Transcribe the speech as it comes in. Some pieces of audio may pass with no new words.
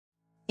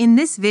In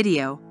this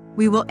video,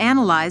 we will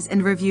analyze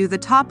and review the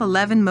top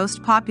 11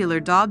 most popular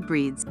dog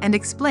breeds and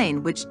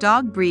explain which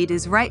dog breed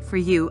is right for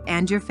you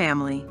and your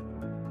family.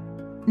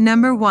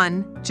 Number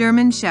 1.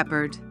 German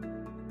Shepherd.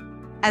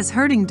 As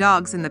herding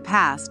dogs in the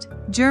past,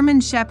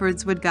 German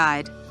Shepherds would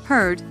guide,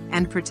 herd,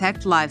 and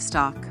protect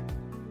livestock.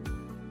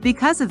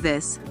 Because of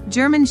this,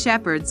 German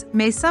Shepherds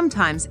may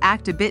sometimes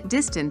act a bit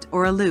distant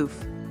or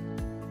aloof.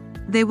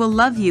 They will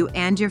love you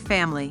and your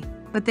family,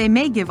 but they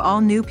may give all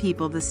new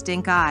people the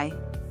stink eye.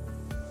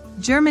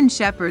 German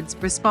Shepherds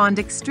respond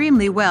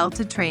extremely well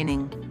to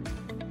training.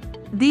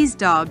 These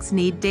dogs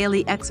need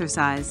daily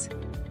exercise.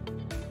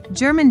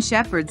 German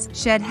Shepherds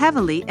shed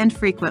heavily and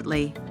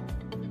frequently.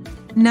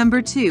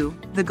 Number 2.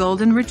 The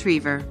Golden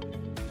Retriever.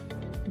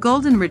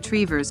 Golden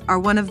Retrievers are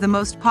one of the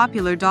most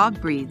popular dog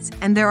breeds,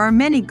 and there are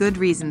many good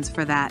reasons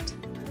for that.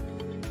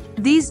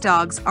 These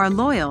dogs are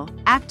loyal,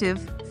 active,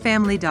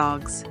 family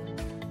dogs.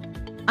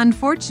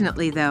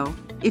 Unfortunately though,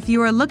 if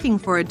you are looking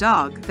for a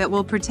dog that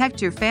will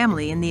protect your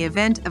family in the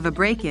event of a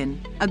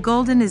break-in, a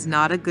Golden is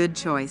not a good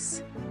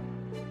choice.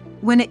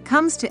 When it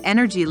comes to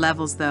energy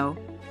levels though,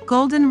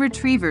 Golden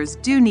Retrievers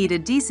do need a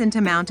decent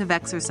amount of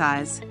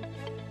exercise.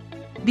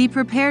 Be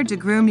prepared to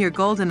groom your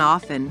Golden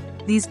often.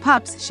 These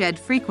pups shed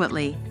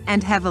frequently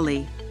and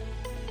heavily.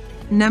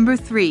 Number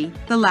 3.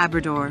 The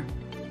Labrador.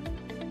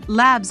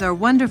 Labs are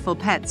wonderful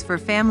pets for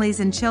families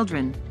and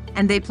children,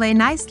 and they play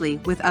nicely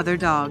with other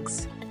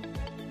dogs.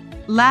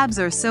 Labs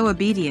are so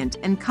obedient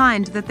and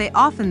kind that they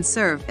often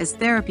serve as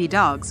therapy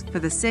dogs for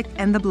the sick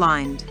and the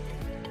blind.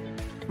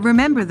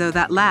 Remember though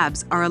that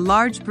Labs are a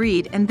large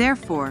breed and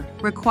therefore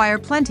require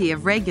plenty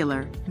of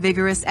regular,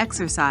 vigorous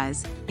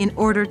exercise in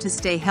order to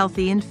stay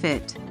healthy and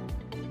fit.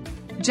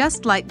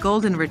 Just like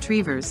Golden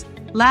Retrievers,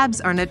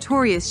 Labs are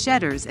notorious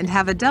shedders and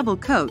have a double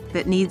coat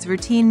that needs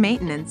routine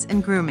maintenance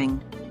and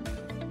grooming.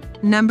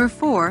 Number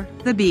 4.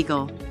 The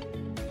Beagle.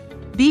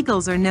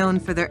 Beagles are known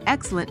for their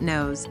excellent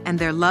nose and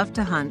their love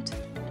to hunt.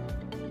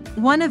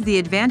 One of the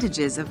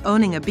advantages of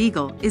owning a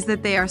Beagle is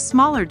that they are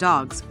smaller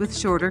dogs with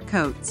shorter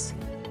coats.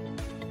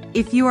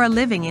 If you are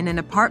living in an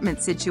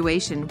apartment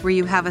situation where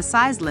you have a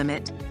size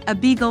limit, a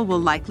Beagle will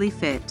likely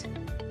fit.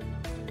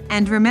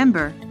 And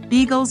remember,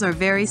 Beagles are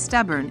very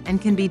stubborn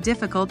and can be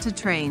difficult to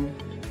train.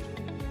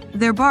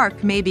 Their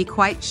bark may be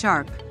quite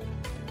sharp.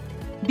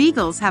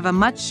 Beagles have a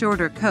much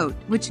shorter coat,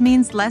 which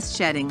means less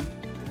shedding.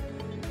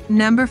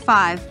 Number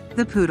 5.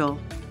 The Poodle.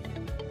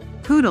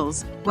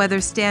 Poodles, whether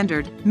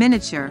standard,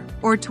 miniature,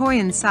 or toy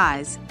in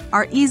size,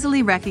 are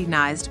easily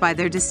recognized by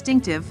their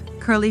distinctive,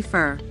 curly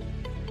fur.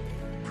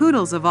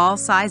 Poodles of all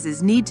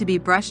sizes need to be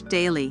brushed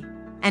daily,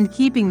 and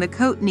keeping the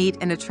coat neat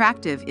and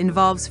attractive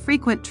involves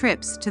frequent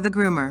trips to the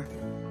groomer.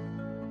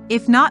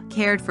 If not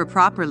cared for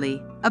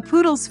properly, a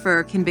poodle's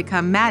fur can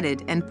become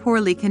matted and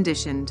poorly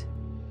conditioned.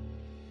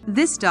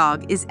 This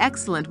dog is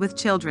excellent with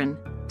children,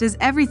 does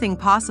everything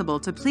possible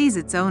to please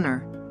its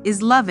owner,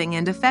 is loving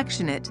and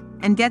affectionate,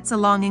 and gets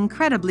along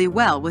incredibly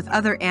well with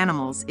other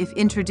animals if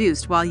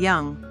introduced while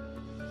young.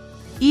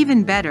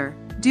 Even better,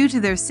 due to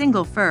their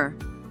single fur,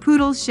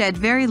 poodles shed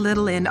very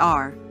little and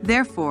are,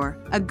 therefore,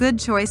 a good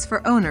choice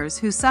for owners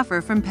who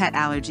suffer from pet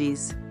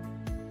allergies.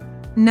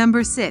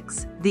 Number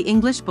 6. The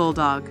English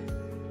Bulldog.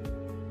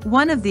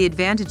 One of the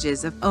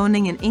advantages of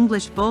owning an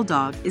English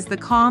Bulldog is the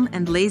calm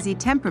and lazy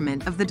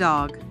temperament of the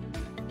dog.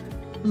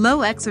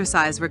 Low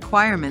exercise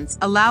requirements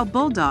allow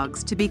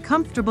Bulldogs to be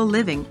comfortable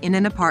living in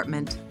an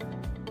apartment.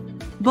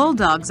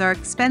 Bulldogs are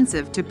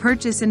expensive to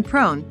purchase and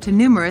prone to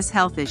numerous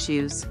health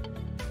issues.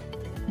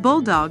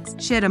 Bulldogs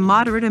shed a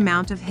moderate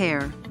amount of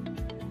hair.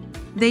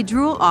 They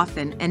drool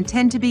often and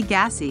tend to be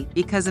gassy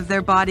because of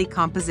their body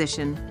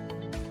composition.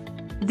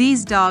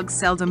 These dogs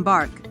seldom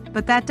bark,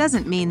 but that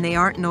doesn't mean they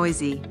aren't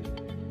noisy.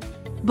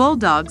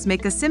 Bulldogs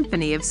make a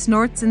symphony of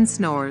snorts and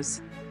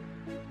snores.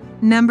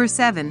 Number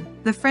 7.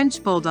 The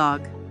French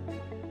Bulldog.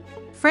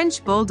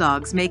 French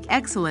Bulldogs make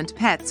excellent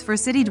pets for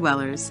city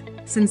dwellers,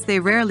 since they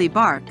rarely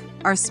bark,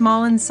 are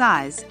small in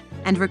size,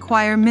 and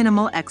require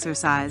minimal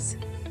exercise.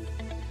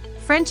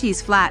 Frenchie's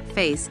flat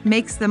face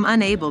makes them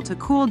unable to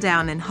cool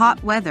down in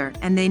hot weather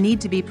and they need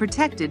to be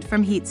protected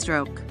from heat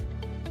stroke.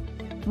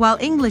 While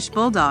English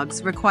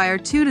Bulldogs require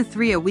 2 to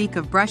 3 a week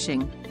of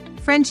brushing,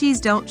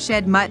 Frenchies don't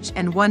shed much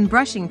and 1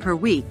 brushing per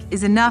week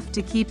is enough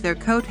to keep their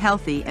coat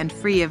healthy and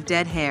free of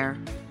dead hair.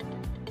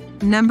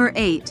 Number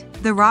 8.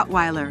 The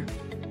Rottweiler.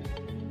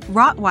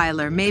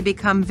 Rottweiler may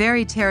become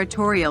very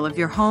territorial of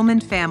your home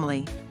and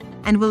family,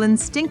 and will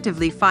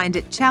instinctively find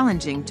it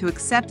challenging to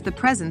accept the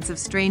presence of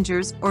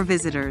strangers or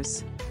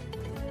visitors.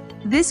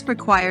 This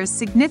requires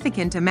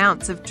significant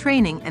amounts of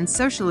training and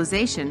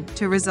socialization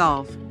to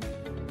resolve.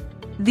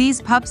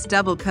 These pups'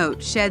 double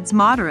coat sheds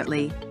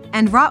moderately,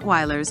 and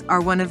Rottweilers are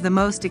one of the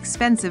most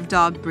expensive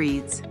dog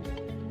breeds.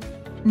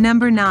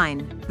 Number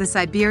 9. The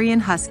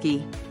Siberian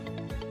Husky.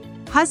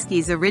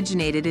 Huskies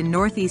originated in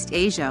Northeast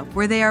Asia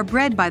where they are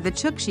bred by the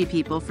Chukchi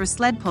people for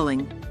sled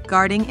pulling,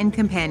 guarding and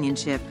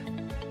companionship.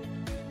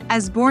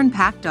 As born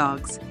pack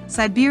dogs,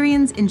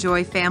 Siberians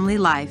enjoy family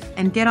life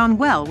and get on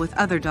well with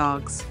other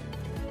dogs.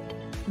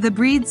 The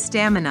breed's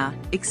stamina,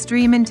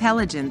 extreme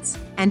intelligence,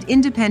 and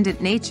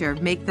independent nature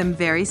make them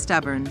very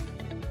stubborn.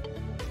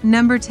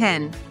 Number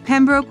 10.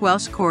 Pembroke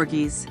Welsh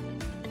Corgis.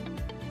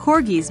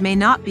 Corgis may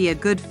not be a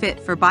good fit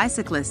for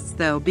bicyclists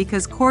though,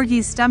 because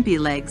Corgis' stumpy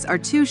legs are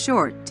too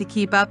short to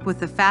keep up with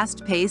the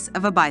fast pace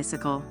of a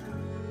bicycle.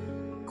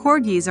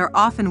 Corgis are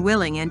often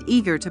willing and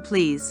eager to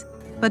please,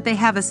 but they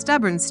have a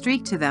stubborn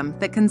streak to them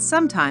that can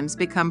sometimes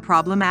become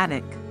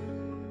problematic.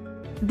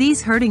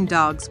 These herding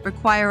dogs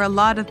require a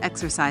lot of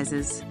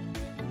exercises.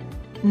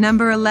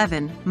 Number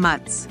 11.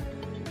 Mutts.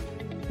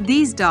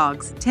 These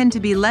dogs tend to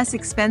be less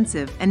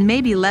expensive and may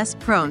be less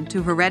prone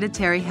to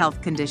hereditary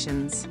health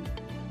conditions.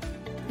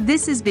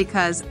 This is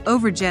because,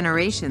 over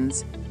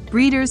generations,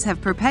 breeders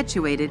have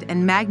perpetuated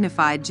and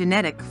magnified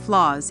genetic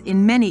flaws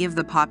in many of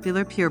the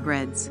popular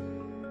purebreds.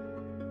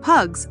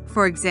 Pugs,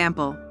 for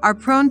example, are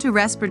prone to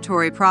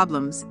respiratory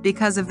problems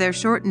because of their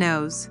short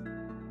nose.